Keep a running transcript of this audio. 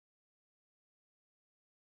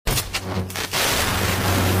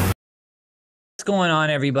What's going on,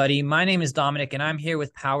 everybody? My name is Dominic, and I'm here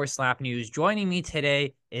with PowerSlap News. Joining me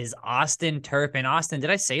today is Austin Terpin. Austin, did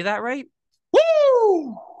I say that right?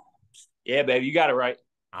 Woo! Yeah, baby, you got it right.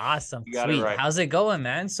 Awesome. You got it Sweet. right. How's it going,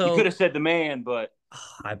 man? You could have said the man, but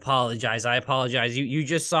I apologize. I apologize. You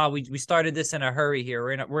just saw we started this in a hurry here.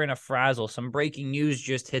 We're in a frazzle. Some breaking news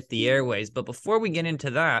just hit the airways. But before we get into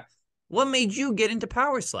that, what made you get into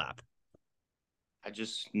PowerSlap? I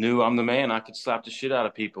just knew I'm the man. I could slap the shit out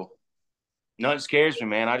of people. Nothing scares me,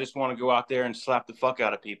 man. I just want to go out there and slap the fuck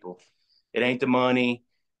out of people. It ain't the money.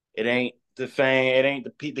 It ain't the fame. It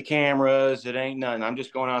ain't the cameras. It ain't nothing. I'm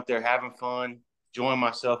just going out there having fun, enjoying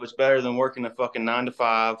myself. It's better than working a fucking 9 to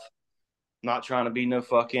 5. Not trying to be no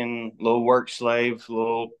fucking little work slave,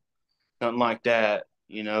 little nothing like that.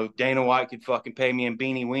 Dana White could fucking pay me in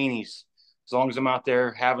beanie weenies as long as I'm out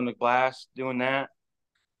there having a blast doing that.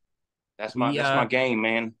 That's my We that's my game,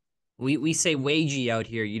 man. we say wagey out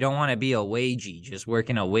here. You don't want to be a wagey, just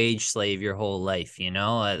working a wage slave your whole life, you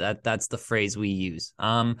know? That's the phrase we use.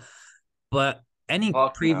 But any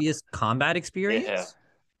Fuck no. previous combat Yeah, experience?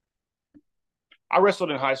 I wrestled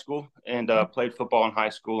in high school and played football in high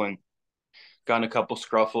school and got in a couple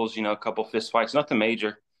scruffles, a couple fist fights, nothing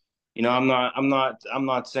major. I'm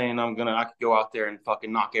not saying I could go out there and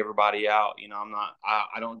fucking knock everybody out.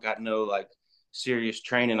 I don't got no like serious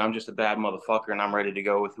training. I'm just a bad motherfucker and I'm ready to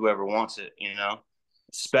go with whoever wants it.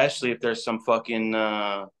 Especially if there's some fucking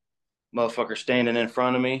motherfucker standing in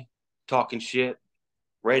front of me talking shit,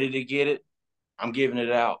 ready to get it. I'm giving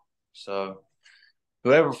it out. So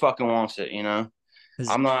whoever fucking wants it. Because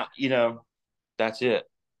I'm not. That's it.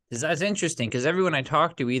 that's interesting. Because everyone I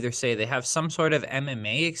talk to either say they have some sort of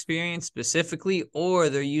MMA experience specifically, or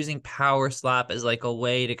they're using Power Slap as like a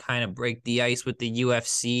way to kind of break the ice with the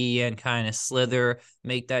UFC and kind of slither,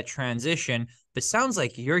 make that transition. But sounds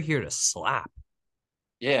like you're here to slap.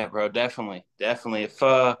 Yeah, bro, definitely, definitely. If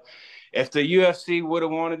the UFC would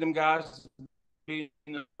have wanted them guys to be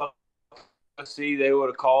in the UFC, they would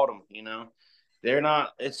have called them. They're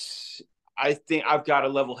not. It's. I think I've got a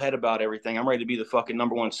level head about everything. I'm ready to be the fucking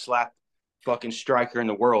number one slap fucking striker in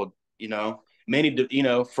the world.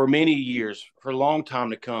 For many years, for a long time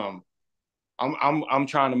to come. I'm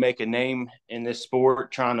trying to make a name in this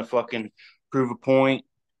sport, trying to fucking prove a point,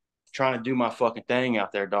 trying to do my fucking thing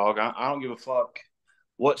out there, dog. I don't give a fuck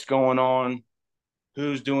what's going on,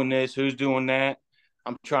 who's doing this, who's doing that.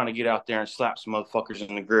 I'm trying to get out there and slap some motherfuckers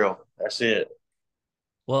in the grill. That's it.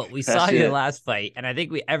 Well, we saw That's your it. last fight, and I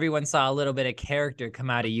think everyone saw a little bit of character come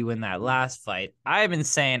out of you in that last fight. I've been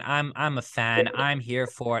saying I'm a fan. I'm here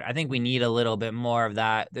for it. I think we need a little bit more of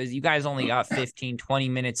that. You guys only got 15, 20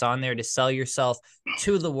 minutes on there to sell yourself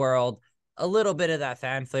to the world. A little bit of that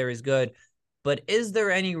fanfare is good. But is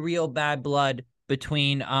there any real bad blood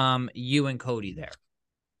between you and Cody there?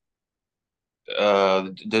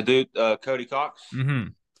 The dude, Cody Cox.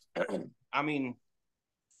 Mm-hmm. I mean,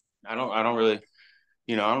 I don't really,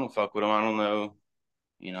 I don't fuck with him. I don't know.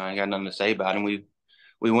 I ain't got nothing to say about him. We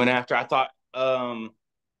went after. I thought, I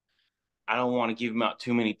don't want to give him out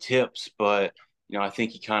too many tips, but I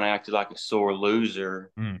think he kind of acted like a sore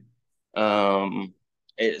loser. Mm. Um,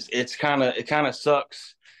 it kind of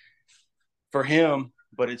sucks for him,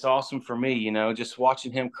 but it's awesome for me. Just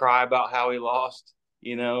watching him cry about how he lost.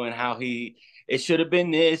 And how it should have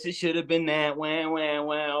been this, it should have been that,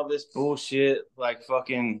 all this bullshit. Like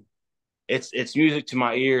fucking, it's music to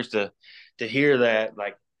my ears to hear that.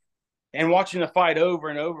 Like, and watching the fight over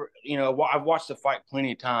and over. I've watched the fight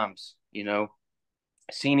plenty of times.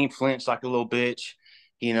 Seen him flinch like a little bitch.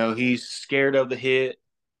 He's scared of the hit,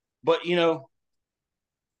 but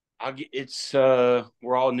it's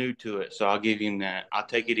we're all new to it, so I'll give him that. I'll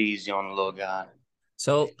take it easy on the little guy.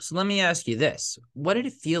 So let me ask you this. What did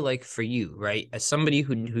it feel like for you, right? As somebody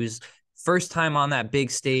who's first time on that big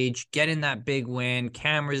stage, getting that big win,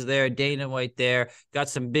 cameras there, Dana White there, got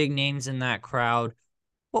some big names in that crowd.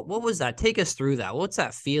 What was that? Take us through that. What's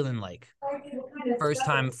that feeling like? First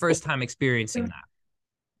time experiencing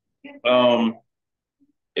that. Um,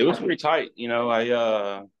 it was pretty tight.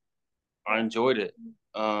 I enjoyed it.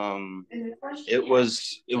 It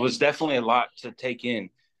was definitely a lot to take in.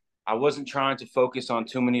 I wasn't trying to focus on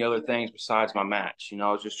too many other things besides my match.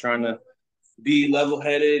 I was just trying to be level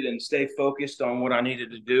headed and stay focused on what I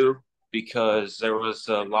needed to do because there was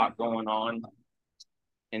a lot going on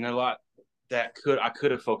and a lot that I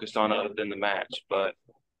could have focused on other than the match. But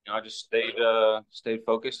I just stayed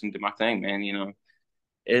focused and did my thing, man.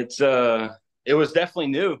 It's it was definitely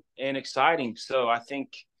new and exciting. So I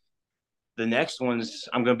think the next ones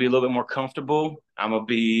I'm gonna be a little bit more comfortable. I'm gonna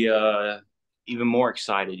be even more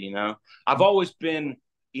excited. I've always been,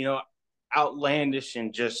 outlandish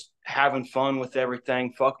and just having fun with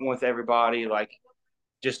everything, fucking with everybody, like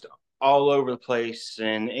just all over the place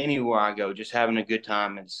and anywhere I go, just having a good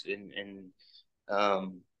time.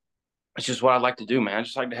 Um, it's just what I like to do, man. I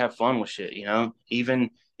just like to have fun with shit, you know.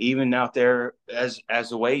 Even out there as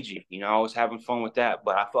a wagey, you know, I was having fun with that,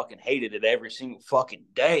 but I fucking hated it every single fucking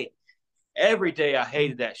day. Every day I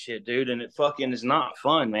hated that shit, dude, and it fucking is not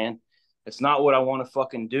fun, man. It's not what I want to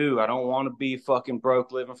fucking do. I don't want to be fucking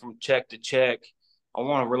broke living from check to check. I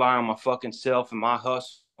want to rely on my fucking self and my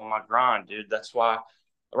hustle, on my grind, dude. That's why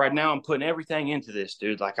right now I'm putting everything into this,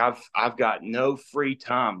 dude. Like I've got no free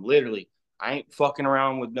time, literally. I ain't fucking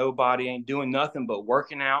around with nobody, ain't doing nothing but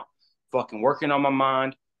working out, fucking working on my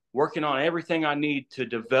mind, working on everything I need to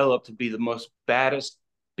develop to be the most baddest,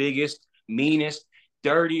 biggest, meanest,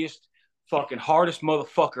 dirtiest, fucking hardest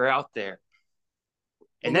motherfucker out there.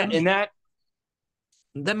 Well, And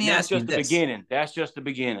let me that's ask you just the this. beginning. That's just the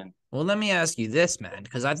beginning. Well, let me ask you this, man,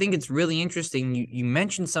 because I think it's really interesting. You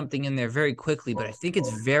mentioned something in there very quickly, but I think it's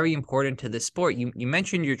very important to this sport. You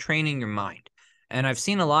mentioned you're training your mind. And I've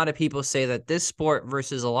seen a lot of people say that this sport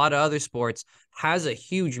versus a lot of other sports has a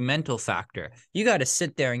huge mental factor. You got to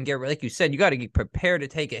sit there and like you said, you got to get prepared to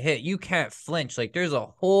take a hit. You can't flinch. Like there's a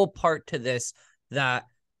whole part to this that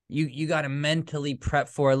you got to mentally prep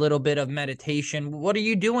for. A little bit of meditation. What are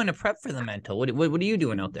you doing to prep for the mental? What are you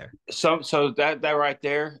doing out there? So that right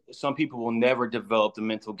there, some people will never develop the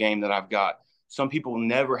mental game that I've got. Some people will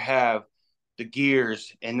never have the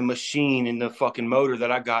gears and the machine and the fucking motor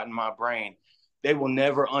that I got in my brain. They will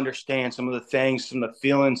never understand some of the things, some of the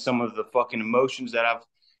feelings, some of the fucking emotions that I've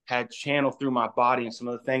had channeled through my body, and some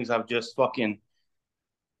of the things I've just fucking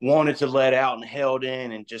wanted to let out and held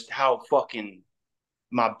in, and just how fucking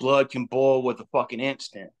my blood can boil with a fucking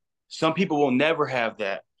instant. Some people will never have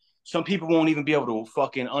that. Some people won't even be able to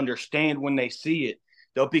fucking understand when they see it.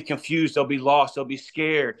 They'll be confused. They'll be lost. They'll be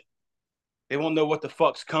scared. They won't know what the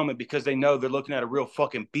fuck's coming because they know they're looking at a real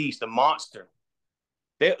fucking beast, a monster.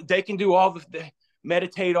 They can do all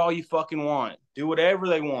meditate all you fucking want. Do whatever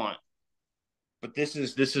they want. But this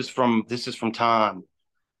is from time.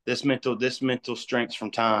 This mental strength's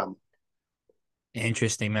from time.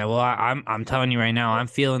 Interesting, man. Well, I'm telling you right now, I'm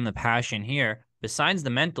feeling the passion here. Besides the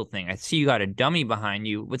mental thing, I see you got a dummy behind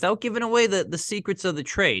you. Without giving away the secrets of the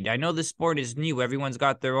trade, I know the sport is new. Everyone's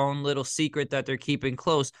got their own little secret that they're keeping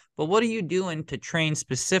close. But what are you doing to train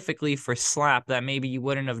specifically for slap that maybe you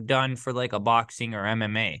wouldn't have done for like a boxing or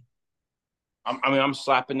MMA? I'm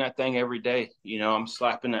slapping that thing every day. You know, I'm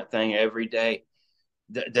slapping that thing every day.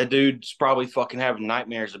 That dude's probably fucking having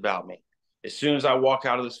nightmares about me. As soon as I walk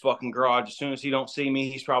out of this fucking garage, as soon as he don't see me,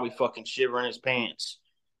 he's probably fucking shivering his pants,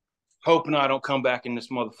 hoping I don't come back in this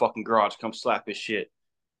motherfucking garage, come slap his shit.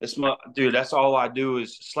 Dude, that's all I do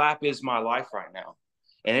is slap is my life right now,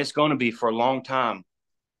 and it's going to be for a long time.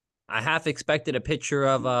 I half expected a picture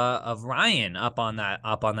of Ryan up on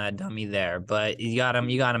that dummy there, but you got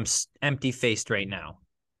him empty faced right now.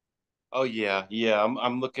 Oh yeah, yeah.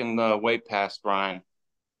 I'm looking way past Brian. I'm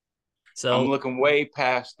So looking way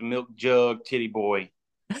past the milk jug titty boy,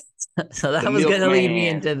 so the that was gonna lead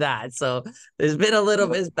me milkman. into that. So there's been a little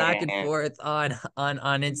bit back and Milkman. forth on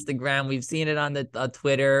Instagram. We've seen it on the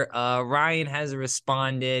Twitter. Ryan has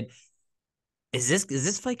responded. Is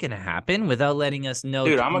this fight gonna happen without letting us know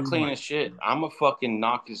Dude, I'm a too clean as much? shit. I'm a fucking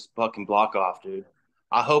knock his fucking block off, dude.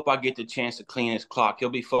 I hope I get the chance to clean his clock. He'll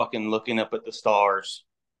be fucking looking up at the stars,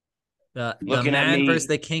 The looking at man versus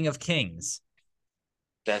me. the king of kings.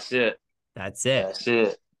 That's it. That's it. That's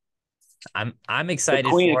it. I'm The excited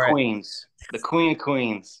queen of for it. queens. The queen of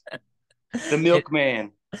queens. The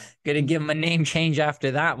milkman. Gonna give him a name change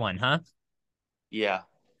after that one, huh? Yeah.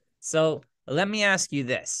 So let me ask you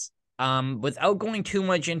this. Without going too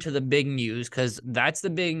much into the big news, because that's the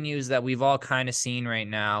big news that we've all kind of seen right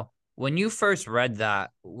now. When you first read that,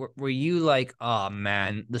 were you like, oh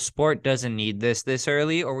man, the sport doesn't need this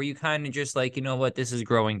early? Or were you kind of just like, you know what, this is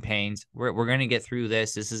growing pains. We're gonna get through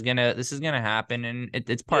this. This is gonna happen, and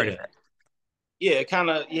it's part of Yeah. it. Yeah, kind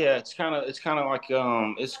of. Yeah, it's kind of like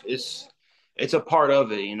it's a part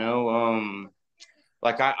of it, you know.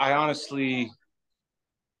 Like I honestly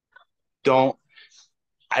don't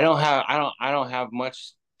I don't have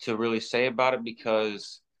much to really say about it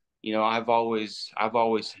because you know I've always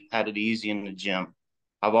had it easy in the gym.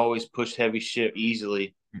 I've always pushed heavy shit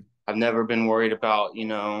easily. I've never been worried about, you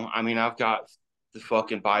know, I mean, I've got the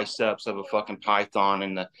fucking biceps of a fucking python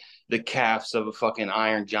and the calves of a fucking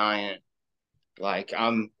iron giant. Like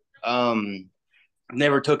I'm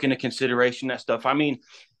never took into consideration that stuff. I mean,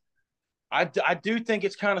 I do think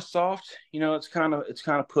it's kind of soft. It's kind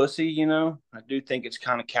of pussy. I do think it's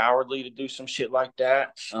kind of cowardly to do some shit like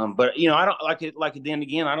that. But I don't like it. Like then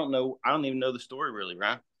again, I don't know. I don't even know the story really,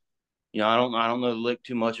 right? I don't know the lick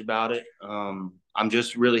too much about it. I'm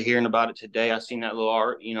just really hearing about it today. I seen that little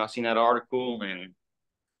art. I seen that article, and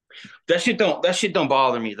that shit don't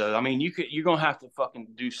bother me though. I mean, you're gonna have to fucking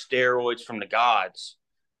do steroids from the gods.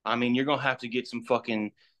 I mean, you're gonna have to get some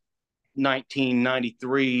fucking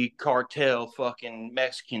 1993 cartel fucking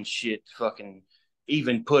Mexican shit to fucking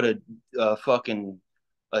even put a fucking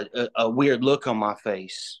a weird look on my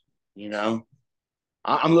face. You know,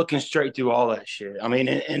 I'm looking straight through all that shit. I mean,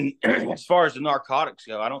 and as far as the narcotics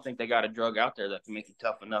go, I don't think they got a drug out there that can make you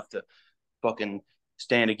tough enough to fucking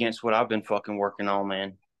stand against what I've been fucking working on,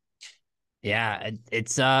 man. Yeah,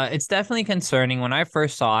 it's definitely concerning. When I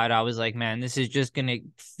first saw it, I was like, man, this is just gonna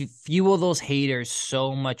fuel those haters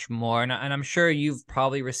so much more. And I'm sure you've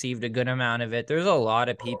probably received a good amount of it. There's a lot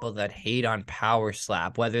of people that hate on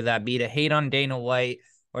PowerSlap, whether that be to hate on Dana White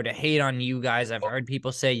or to hate on you guys. I've heard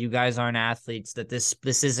people say you guys aren't athletes, that this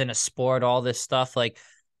isn't a sport, all this stuff. Like,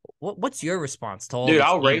 what's your response to all Dude, this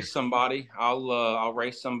I'll hate? race somebody. I'll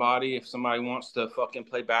race somebody if somebody wants to fucking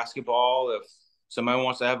play basketball. If somebody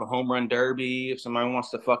wants to have a home run derby. If somebody wants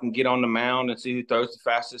to fucking get on the mound and see who throws the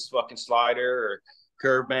fastest fucking slider or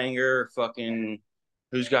curve banger, or fucking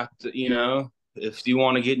who's got the, if you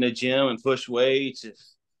want to get in the gym and push weights. If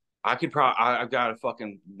I could probably, I've got a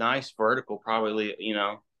fucking nice vertical, probably,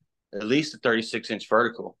 at least a 36-inch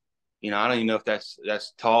vertical. I don't even know if that's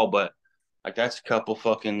tall, but like that's a couple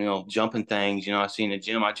fucking jumping things. I see in the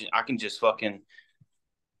gym. I can just fucking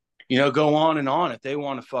go on and on. If they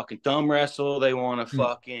want to fucking thumb wrestle, they want to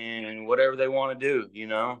fucking whatever they want to do.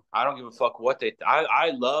 I don't give a fuck what they.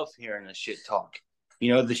 I love hearing the shit talk.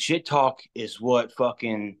 The shit talk is what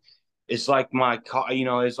fucking. It's like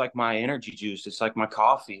it's like my energy juice. It's like my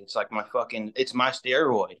coffee. It's like my fucking. It's my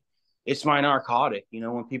steroid. It's my narcotic.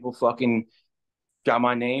 When people fucking got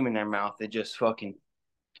my name in their mouth, they just fucking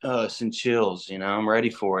some chills. I'm ready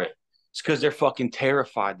for it. It's because they're fucking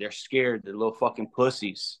terrified. They're scared. They're little fucking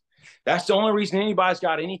pussies. That's the only reason anybody's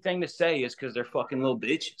got anything to say is because they're fucking little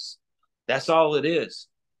bitches. That's all it is.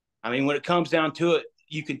 I mean, when it comes down to it,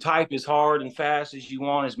 you can type as hard and fast as you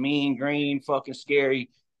want, as mean, green, fucking scary.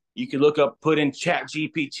 You can look up, put in Chat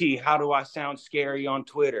GPT, how do I sound scary on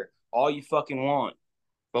Twitter? All you fucking want.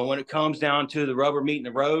 But when it comes down to the rubber meeting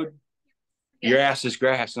the road, your ass is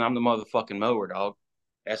grass and I'm the motherfucking mower, dog.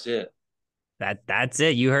 That's it. That's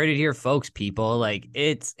it. You heard it here, folks, people. Like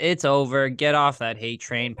it's over. Get off that hate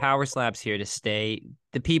train. PowerSlap's here to stay.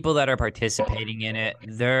 The people that are participating in it,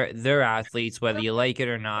 they're athletes, whether you like it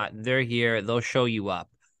or not. They're here. They'll show you up.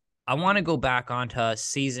 I want to go back onto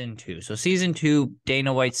season 2. So season 2,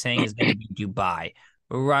 Dana White saying is going to be Dubai,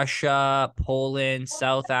 Russia, Poland,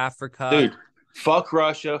 South Africa. Dude, fuck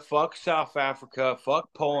Russia, fuck South Africa, fuck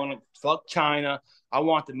Poland, fuck China. I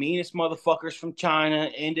want the meanest motherfuckers from China,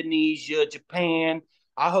 Indonesia, Japan.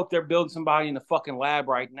 I hope they're building somebody in the fucking lab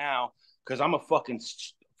right now because I'm a fucking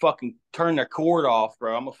turn their cord off,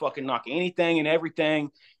 bro. I'm a fucking knock anything and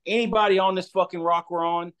everything. Anybody on this fucking rock we're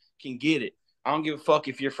on can get it. I don't give a fuck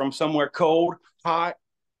if you're from somewhere cold, hot,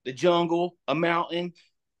 the jungle, a mountain.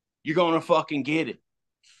 You're gonna fucking get it.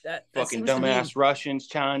 That Fucking seems to be dumbass Russians,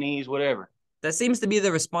 Chinese, whatever. that seems to be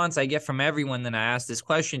the response I get from everyone that I ask this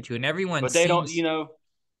question to, and everyone But they don't, seems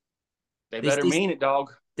they they better they, mean it,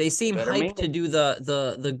 dog. they They seem better hyped mean to it. do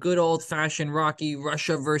the good old fashioned Rocky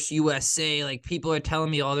Russia versus USA. Like people are telling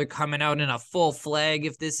me, oh, they're coming out in a full flag.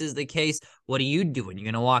 If this is the case, what are you doing?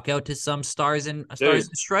 You're gonna walk out to some stars Dude, and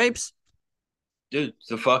stripes? the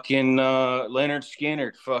fucking Leonard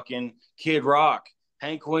Skinner, fucking Kid Rock,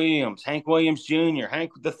 Hank Williams Jr.,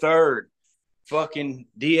 Hank the Third, fucking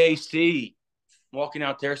DAC, walking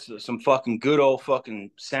out there some fucking good old fucking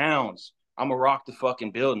sounds. I'm gonna rock the fucking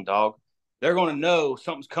building, dog. They're gonna know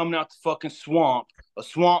something's coming out the fucking swamp. A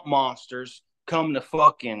swamp monsters coming to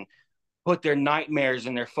fucking put their nightmares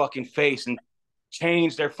in their fucking face and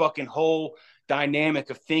change their fucking whole dynamic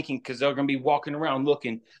of thinking because they're gonna be walking around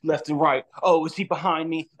looking left and right. Oh, is he behind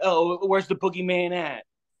me? Oh, where's the boogeyman at?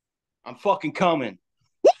 I'm fucking coming.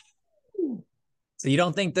 So you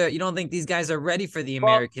don't think these guys are ready for the Fuck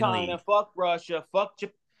American China, League? fuck Russia, fuck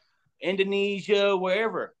Indonesia,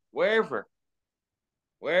 wherever.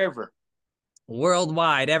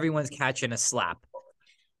 Worldwide, everyone's catching a slap.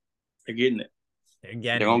 They're getting it. They're They're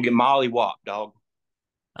getting gonna it. get mollywopped, dog.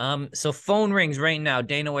 So phone rings right now.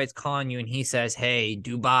 Dana White's calling you and he says, hey,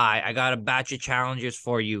 Dubai, I got a batch of challengers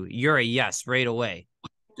for you. You're a yes right away.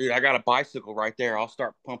 Dude, I got a bicycle right there. I'll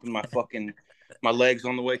start pumping my legs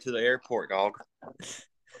on the way to the airport, dog.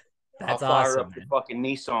 I'll That's fire awesome, up the man. fucking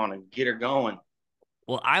Nissan and get her going.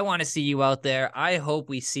 Well, I want to see you out there. I hope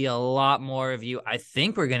we see a lot more of you. I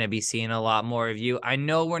think we're going to be seeing a lot more of you. I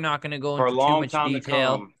know we're not going to go For a into too long much time to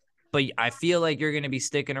detail, come. but I feel like you're going to be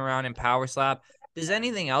sticking around in PowerSlap. Does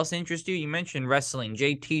anything else interest you? You mentioned wrestling.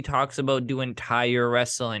 JT talks about doing tire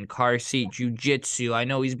wrestling, car seat, jujitsu. I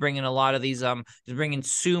know he's bringing a lot of these. He's bringing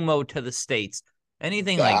sumo to the States.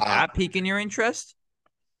 Anything like Ah, that piquing your interest?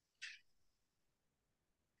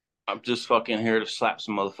 I'm just fucking here to slap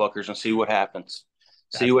some motherfuckers and see what happens.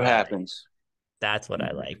 See That's what what I like. happens. That's what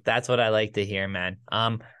I like. That's what I like to hear, man.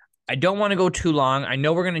 I don't want to go too long. I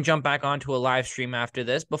know we're going to jump back onto a live stream after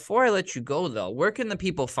this. Before I let you go, though, where can the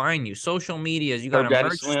people find you? Social medias. You got Herb a Daddy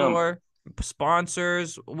merch Slim. store,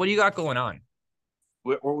 sponsors. What do you got going on?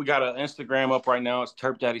 We got an Instagram up right now. It's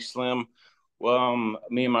Terp Daddy Slim. Well,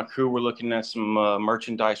 me and my crew were looking at some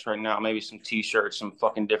merchandise right now, maybe some T-shirts, some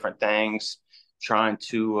fucking different things, trying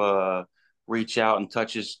to reach out and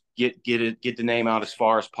get the name out as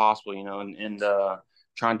far as possible, and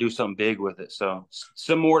try and do something big with it. So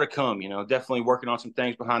some more to come, definitely working on some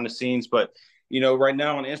things behind the scenes. But right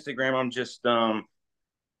now on Instagram, I'm just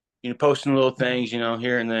posting little things,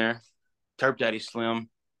 here and there. Terp Daddy Slim.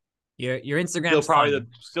 Your Still Instagram's probably fun.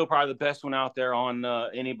 the still probably the best one out there on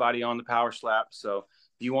anybody on the PowerSlap. So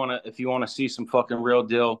if you wanna see some fucking real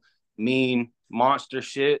deal mean monster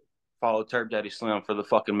shit, follow Terp Daddy Slim for the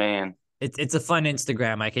fucking man. It's a fun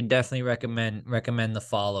Instagram. I could definitely recommend the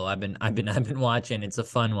follow. I've been watching. It's a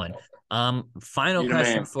fun one. Final You the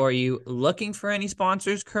question man. for you. Looking for any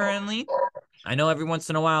sponsors currently? I know every once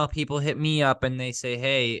in a while people hit me up and they say,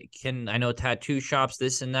 "Hey, I know tattoo shops,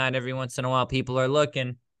 this and that." Every once in a while people are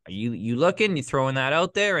looking. Are you looking? You throwing that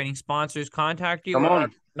out there? Any sponsors contact you Come or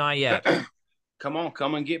on, not yet? come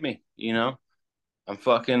and get me. I'm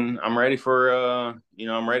ready for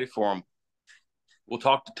I'm ready for them. We'll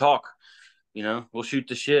talk the talk. We'll shoot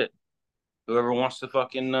the shit. Whoever wants to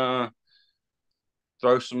fucking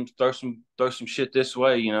throw some shit this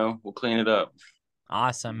way, we'll clean it up.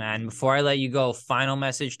 Awesome, man. Before I let you go, final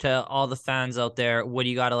message to all the fans out there. What do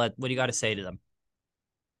you gotta say to them?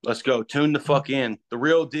 Let's go. Tune the fuck in. The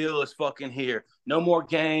real deal is fucking here. No more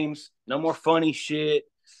games. No more funny shit.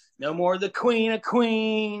 No more the queen of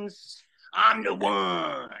queens. I'm the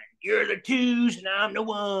one. You're the twos, and I'm the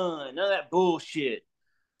one. None of that bullshit.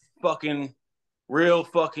 Fucking real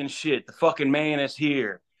fucking shit. The fucking man is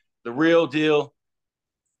here. The real deal.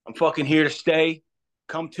 I'm fucking here to stay.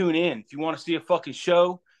 Come tune in. If you want to see a fucking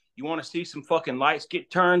show, you want to see some fucking lights get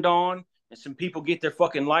turned on and some people get their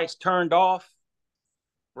fucking lights turned off,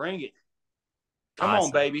 bring it. Come on,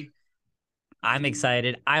 Awesome. baby. I'm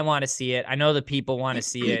excited. I want to see it. I know the people want to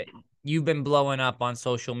see it. You've been blowing up on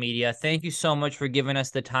social media. Thank you so much for giving us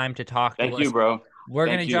the time to talk to Thank you, us. bro. We're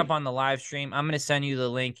going to Thank you. jump on the live stream. I'm going to send you the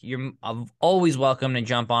link. You're always welcome to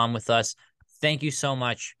jump on with us. Thank you so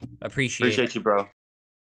much. Appreciate it. Appreciate you, bro.